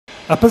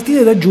A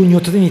partire da giugno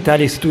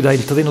Trenitalia istituirà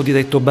il treno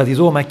diretto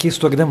Bari-Roma,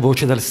 chiesto a gran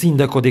voce dal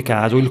sindaco De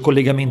Caro. Il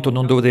collegamento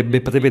non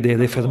dovrebbe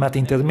prevedere fermate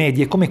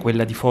intermedie come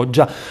quella di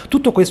Foggia.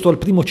 Tutto questo al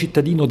primo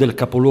cittadino del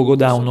capoluogo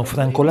dauno,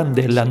 Franco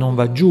Landella, non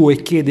va giù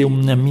e chiede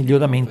un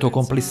miglioramento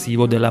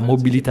complessivo della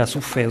mobilità su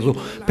ferro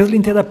per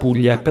l'intera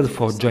Puglia e per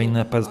Foggia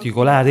in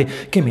particolare,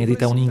 che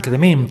merita un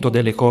incremento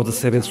delle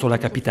corse verso la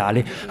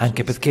capitale,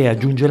 anche perché,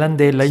 aggiunge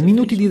Landella, i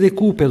minuti di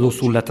recupero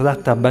sulla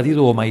tratta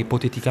Bari-Roma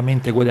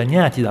ipoteticamente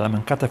guadagnati dalla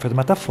mancata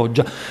fermata a Foggia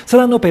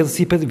saranno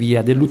persi per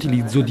via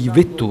dell'utilizzo di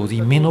vettori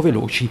meno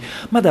veloci.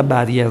 Ma da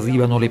Bari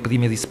arrivano le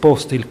prime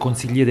risposte. Il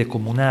consigliere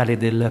comunale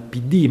del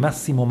PD,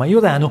 Massimo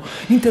Maiorano,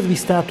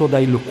 intervistato da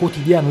Il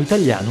Quotidiano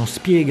Italiano,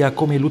 spiega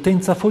come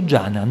l'utenza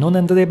foggiana non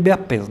andrebbe a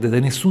perdere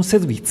nessun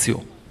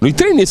servizio. I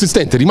treni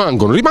esistenti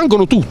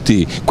rimangono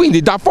tutti,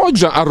 quindi da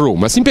Foggia a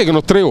Roma si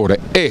impiegano 3 ore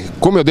e,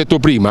 come ho detto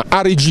prima,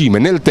 a regime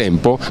nel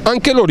tempo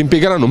anche loro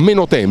impiegheranno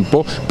meno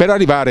tempo per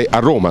arrivare a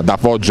Roma, da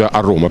Foggia a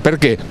Roma,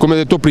 perché, come ho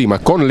detto prima,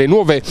 con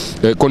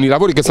i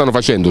lavori che stanno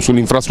facendo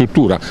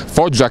sull'infrastruttura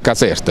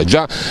Foggia-Caserta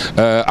già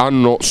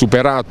hanno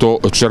superato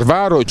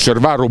Cervaro e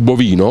Cervaro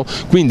Bovino,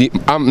 quindi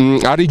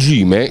a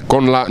regime,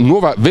 con la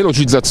nuova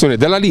velocizzazione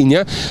della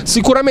linea,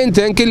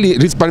 sicuramente anche lì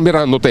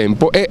risparmieranno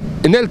tempo e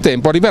nel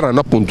tempo arriveranno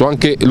appunto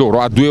anche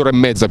loro a 2 ore e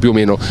mezza più o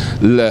meno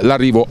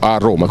l'arrivo a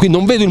Roma. Quindi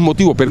non vedo il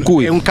motivo per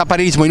cui... È un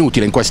caparrismo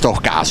inutile in questo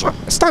caso.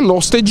 Stanno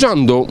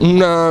osteggiando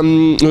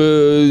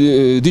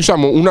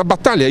diciamo una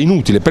battaglia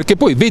inutile, perché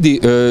poi vedi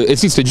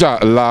esiste già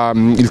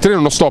il treno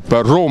non stop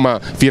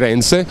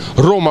Roma-Firenze,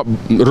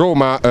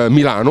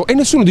 Roma-Milano e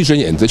nessuno dice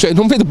niente. Cioè,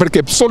 non vedo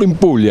perché solo in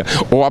Puglia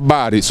o a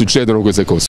Bari succedono queste cose.